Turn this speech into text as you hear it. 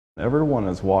Everyone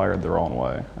is wired their own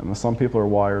way. And some people are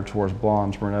wired towards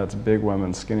blondes, brunettes, big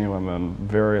women, skinny women,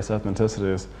 various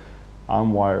ethnicities.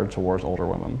 I'm wired towards older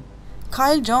women.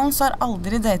 Kyle Jones har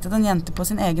aldri datet en jente på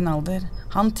sin egen alder.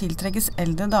 Han tiltrekkes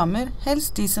eldre damer,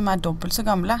 helst de som er dobbelt så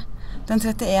gamle. Den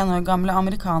 31 år gamle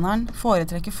amerikaneren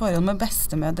foretrekker forhold med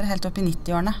bestemødre helt opp i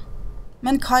 90-årene.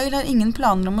 Men Kyle har ingen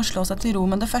planer om å slå seg til ro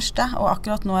med det første, og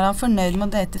akkurat nå er han fornøyd med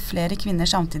å date flere kvinner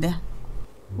samtidig.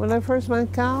 When I first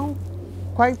met Kyle,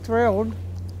 quite thrilled.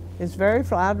 It's very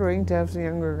flattering to have a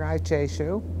younger guy chase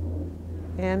you.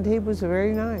 And he was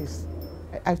very nice.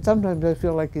 Sometimes I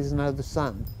feel like he's another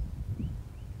son.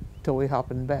 Till we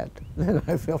hop in bed. Then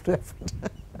I feel different.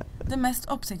 Det mest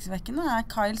oppsiktsvekkende er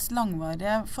Kyles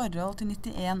langvarige forhold til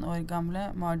 91 år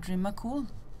gamle Marjorie McCool.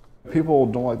 People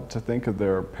don't like to think of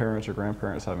their parents or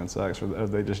grandparents having sex, or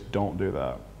they just don't do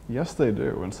that. Yes, they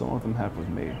do, and some of them have with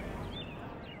me.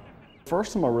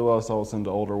 First time I realized I was into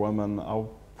older women, I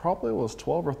probably was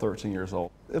 12 or 13 years old.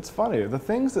 It's funny, the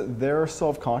things that they're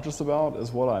self-conscious about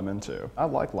is what I'm into. I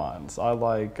like lines. I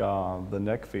like the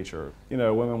neck feature. You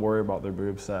know, women worry about their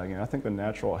boobs sagging. I think the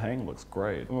natural hang looks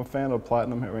great. I'm a fan of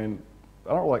platinum hair. I mean,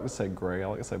 I don't like to say gray, I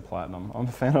like to say platinum. I'm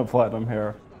a fan of platinum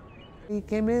hair. He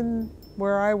came in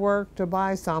where I worked to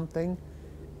buy something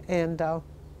and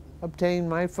obtained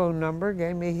my phone number,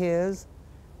 gave me his,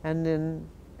 and then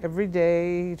every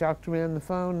day he talked to me on the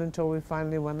phone until we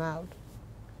finally went out.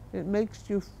 It makes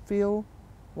you feel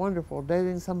wonderful.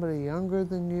 Dating somebody younger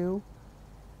than you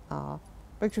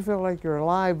makes you feel like you're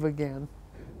alive again.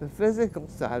 The physical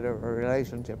side of a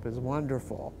relationship is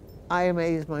wonderful. I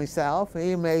amaze myself,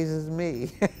 he amazes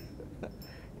me,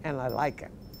 and I like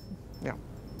it. Yeah.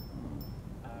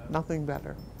 Nothing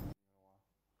better.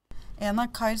 En av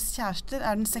Kyles kjærester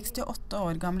er den 68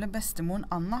 år gamle bestemoren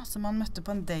Anna, som han møtte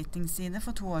på en datingside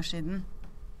for 2 år siden.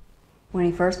 When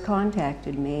he first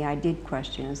contacted me, I did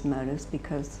question his motives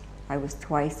because I was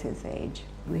twice his age.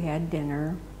 We had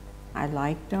dinner. I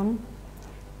liked him.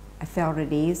 I felt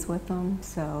at ease with him,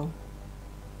 so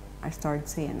I started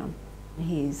seeing him.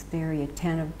 He's very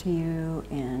attentive to you,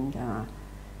 and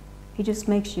he just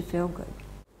makes you feel good.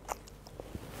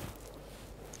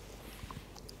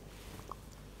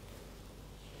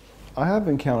 I have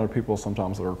encountered people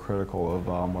sometimes that are critical of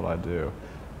what I do.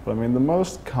 But I mean, the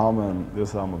most common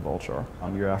is I'm a vulture.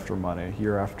 You're after money,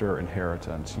 you're after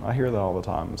inheritance. I hear that all the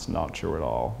time. It's not true at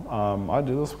all. I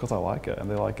do this because I like it,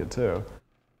 and they like it too.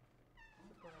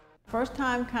 First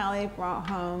time Kylie brought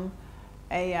home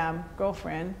a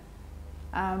girlfriend.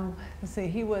 Let's see,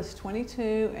 he was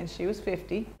 22 and she was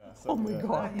 50. Oh my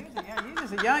God. You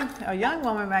was a young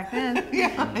woman back then.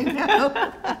 Yeah, I know.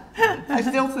 I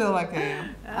still feel like I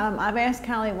am. I've asked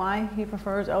Kylie why he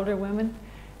prefers older women,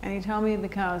 and he told me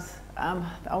because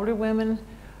the older women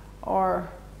are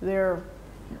they're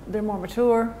more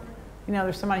mature. You know,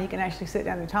 there's somebody he can actually sit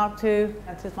down and talk to.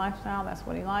 That's his lifestyle. That's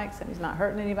what he likes, and he's not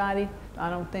hurting anybody. I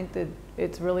don't think that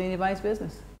it's really anybody's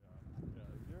business.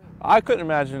 I couldn't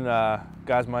imagine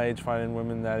guys my age finding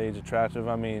women that age attractive.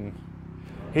 I mean,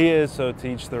 he is, so to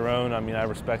each their own. I mean, I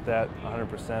respect that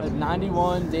 100%. At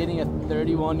 91, dating a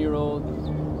 31-year-old,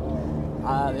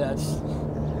 that's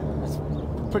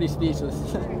pretty speechless.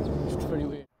 It's pretty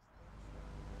weird.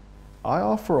 I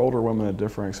offer older women a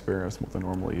different experience than what they're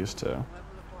normally used to.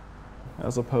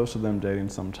 As opposed to them dating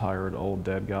some tired old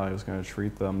dead guy who's going to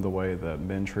treat them the way that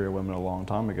men treated women a long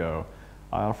time ago,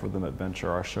 I offer them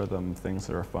adventure. I show them things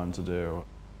that are fun to do.